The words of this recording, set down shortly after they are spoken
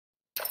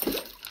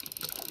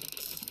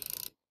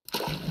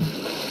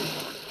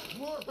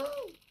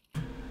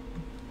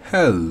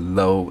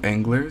Hello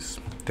anglers,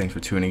 thanks for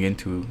tuning in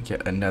to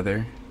yet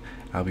another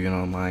Albion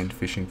Online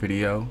fishing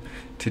video.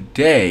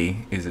 Today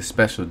is a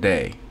special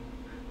day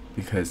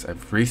because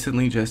I've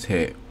recently just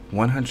hit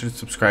 100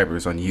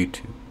 subscribers on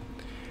YouTube,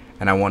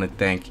 and I want to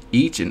thank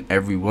each and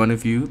every one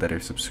of you that are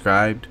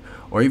subscribed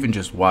or even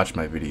just watch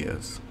my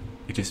videos.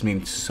 It just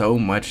means so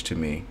much to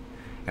me,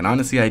 and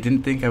honestly I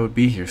didn't think I would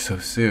be here so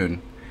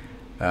soon,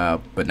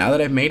 but now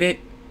that I've made it,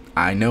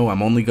 I know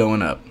I'm only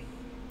going up.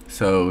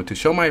 So to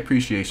show my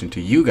appreciation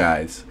to you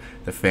guys,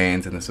 the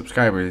fans and the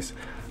subscribers,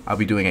 I'll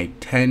be doing a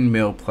 10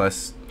 mil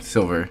plus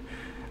silver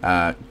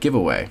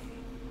giveaway.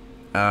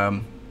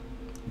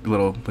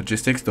 Little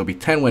logistics, there'll be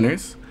 10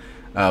 winners,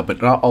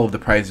 but not all of the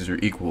prizes are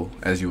equal,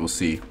 as you will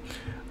see.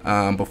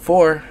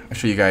 Before I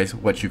show you guys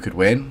what you could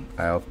win,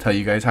 I'll tell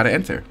you guys how to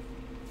enter.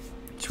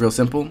 It's real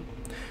simple.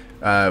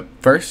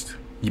 First,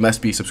 you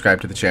must be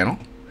subscribed to the channel.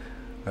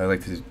 I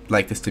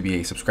like this to be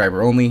a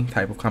subscriber only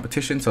type of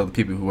competition, so the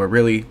people who are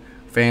really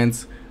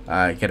fans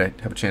have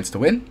a chance to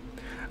win.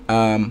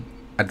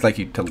 I'd like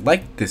you to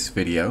like this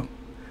video,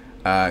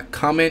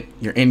 comment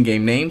your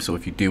in-game name, so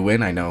if you do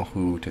win I know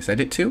who to send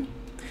it to,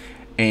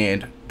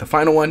 and the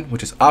final one,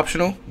 which is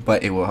optional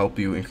but it will help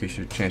you increase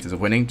your chances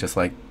of winning just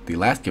like the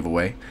last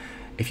giveaway.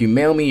 If you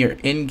mail me your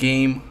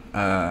in-game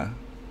about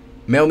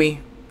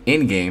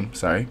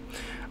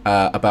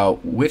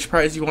which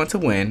prize you want to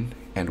win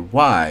and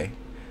why,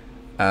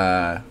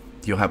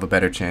 you'll have a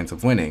better chance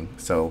of winning.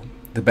 So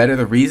the better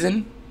the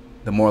reason,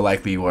 the more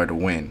likely you are to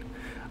win.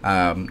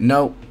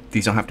 No,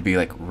 these don't have to be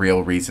like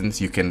real reasons.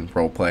 You can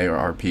roleplay or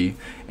RP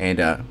and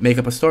make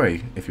up a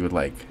story if you would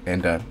like,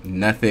 and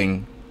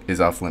nothing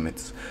is off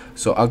limits.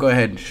 So I'll go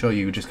ahead and show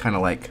you just kind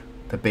of like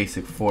the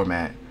basic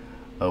format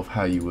of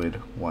how you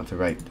would want to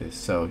write this.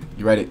 So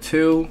you write it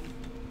to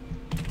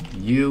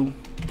you,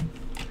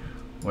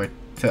 or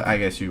to, I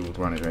guess you would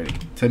want to write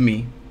it to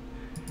me,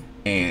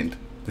 and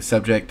the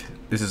subject,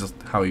 this is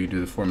how you do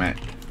the format: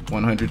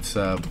 100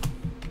 sub,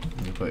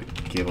 you put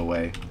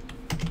giveaway,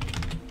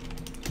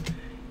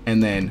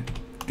 and then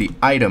the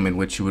item in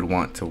which you would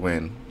want to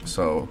win.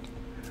 So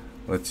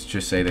let's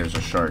just say there's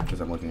a shark, because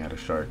I'm looking at a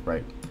shark,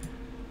 right?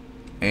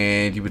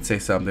 And you would say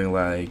something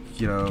like,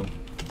 you know,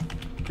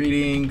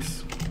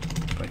 greetings,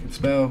 if I can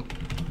spell,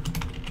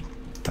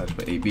 I just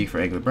put AB for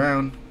Angler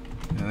Brown,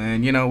 and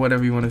then, you know,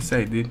 whatever you want to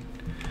say, dude.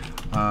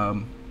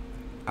 I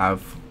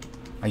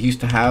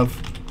used to have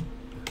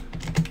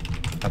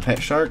a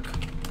pet shark.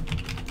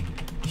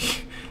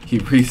 He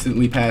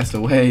recently passed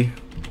away,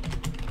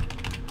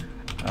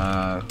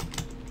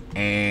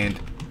 and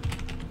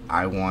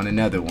I want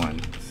another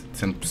one.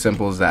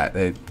 Simple as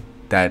that.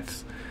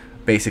 That's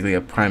basically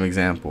a prime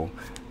example.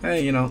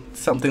 You know,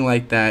 something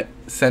like that.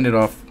 Send it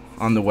off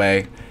on the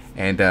way,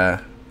 and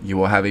you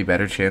will have a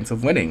better chance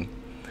of winning.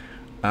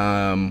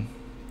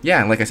 Yeah,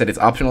 and like I said, it's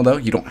optional though.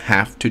 You don't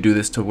have to do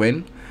this to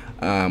win,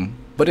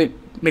 but it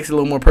makes it a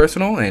little more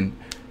personal, and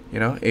you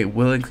know, it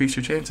will increase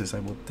your chances. I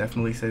will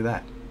definitely say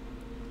that.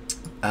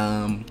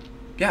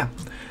 Yeah,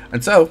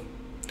 and so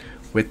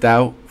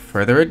without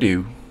further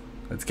ado,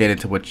 let's get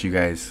into what you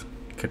guys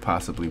could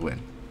possibly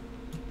win.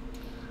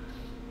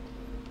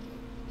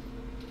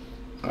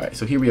 Alright,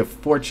 so here we have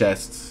 4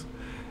 chests.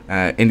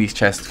 In these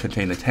chests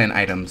contain the 10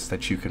 items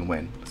that you can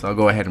win. So I'll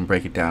go ahead and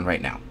break it down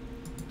right now.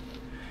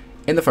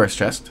 In the first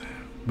chest,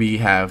 we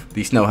have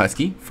the Snow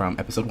Husky from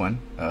episode 1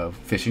 of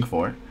Fishing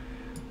 4,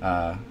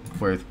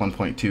 worth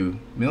 1.2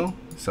 mil.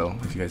 So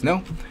as you guys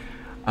know,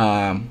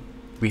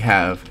 we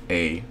have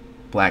a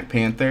Black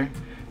Panther.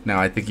 Now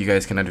I think you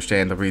guys can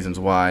understand the reasons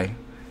why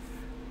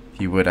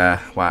you would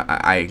why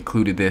I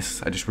included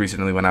this. I just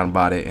recently went out and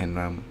bought it,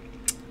 and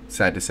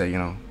sad to say, you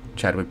know,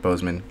 Chadwick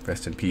Boseman,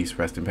 rest in peace,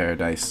 rest in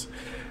paradise.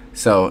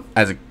 So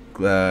as a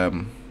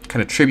kind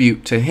of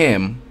tribute to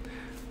him,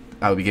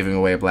 I'll be giving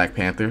away a Black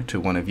Panther to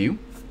one of you.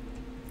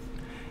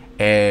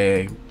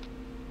 A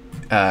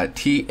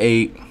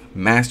T8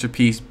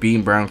 Masterpiece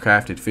Beam Brown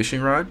crafted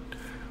fishing rod,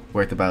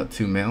 worth about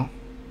 2 mil.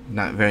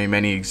 Not very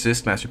many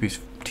exist. Masterpiece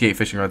T8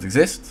 fishing rods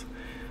exist,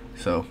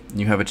 so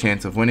you have a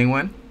chance of winning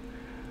one.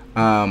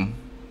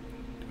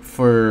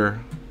 For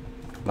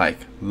like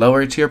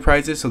lower tier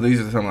prizes, so these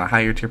are some of the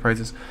higher tier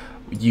prizes,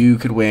 you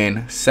could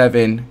win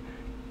 7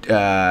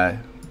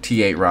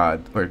 T8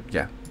 rods, or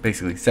yeah,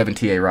 basically 7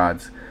 T8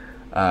 rods.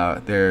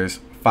 There's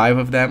 5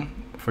 of them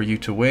for you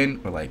to win,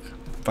 or like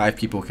 5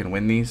 people can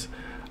win these.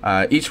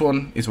 Each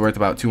one is worth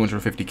about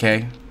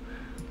 250k,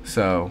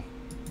 so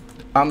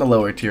on the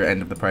lower tier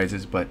end of the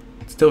prizes, but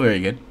still very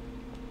good.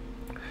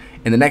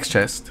 In the next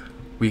chest,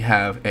 we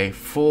have a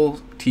full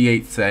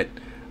T8 set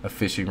of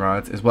fishing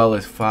rods, as well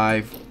as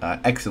 5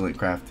 excellent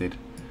crafted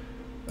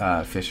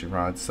fishing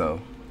rods.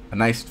 So a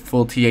nice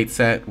full T8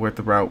 set worth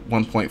about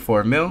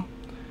 1.4 mil.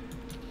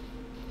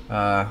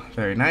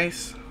 Very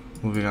nice.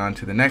 Moving on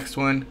to the next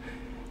one,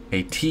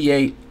 a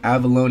T8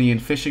 Avalonian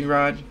fishing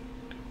rod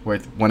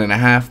worth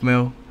 1.5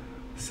 mil.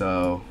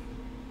 So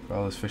for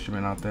all those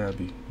fishermen out there, that'd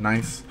be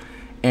nice.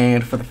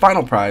 And for the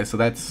final prize, so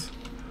that's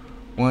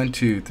 1,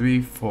 2,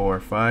 3, 4,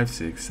 5,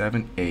 6,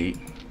 7, 8,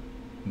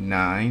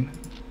 9,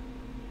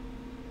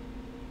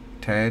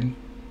 10.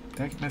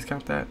 Did I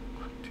miscount that?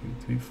 1, 2,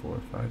 3,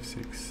 4, 5,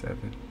 6,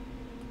 7,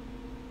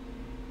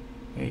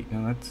 8.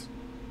 No, that's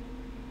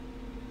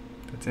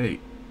 8.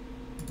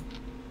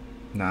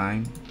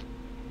 9,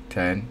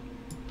 10.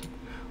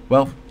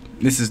 Well,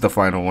 this is the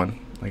final one.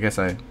 I guess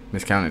I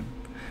miscounted.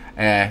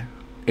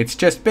 It's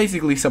just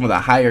basically some of the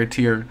higher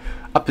tier,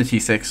 up to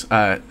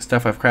T6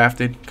 stuff I've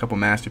crafted. A couple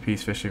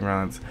masterpiece fishing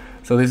rods.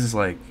 So this is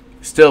like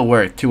still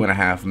worth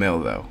 2.5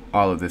 mil though.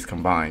 All of this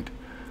combined.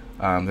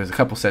 There's a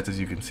couple sets, as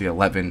you can see,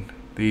 11.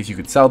 These you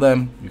could sell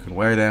them, you can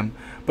wear them,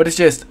 but it's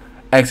just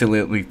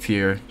excellently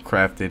tier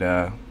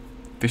crafted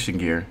fishing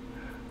gear.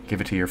 Give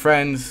it to your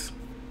friends,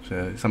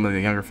 to some of the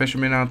younger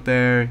fishermen out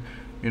there,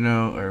 you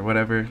know, or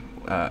whatever,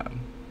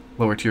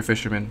 lower tier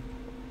fishermen,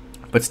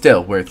 but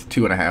still worth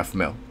 2.5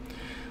 mil.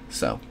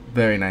 So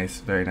very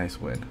nice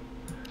win.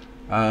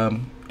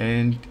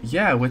 And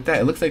yeah, with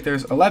that, it looks like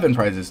there's 11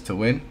 prizes to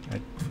win.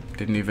 I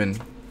didn't even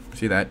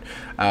see that.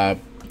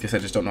 Guess I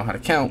just don't know how to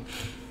count.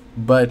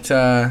 But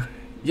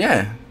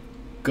yeah,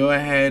 go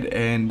ahead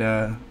and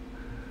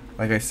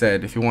like I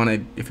said, if you want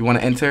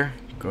to enter,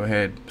 go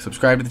ahead,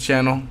 subscribe to the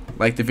channel,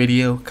 like the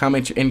video,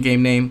 comment your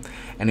in-game name,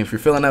 and if you're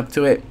feeling up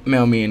to it,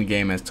 mail me in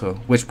game as to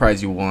which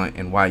prize you want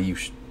and why you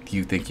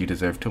think you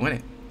deserve to win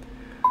it.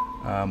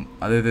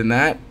 Other than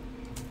that,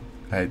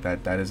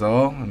 that is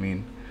all. I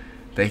mean,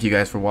 thank you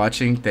guys for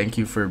watching. Thank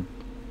you for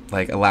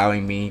like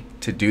allowing me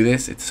to do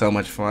this. It's so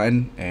much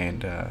fun,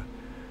 and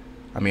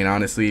I mean,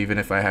 honestly, even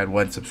if I had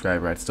 1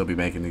 subscriber, I'd still be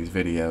making these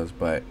videos,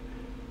 but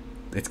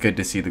it's good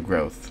to see the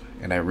growth,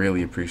 and I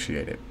really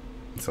appreciate it.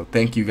 So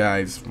thank you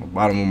guys from the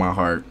bottom of my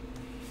heart.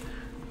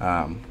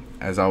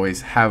 As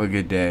always, have a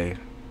good day,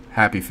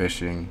 happy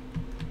fishing,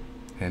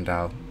 and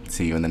I'll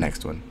see you in the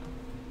next one.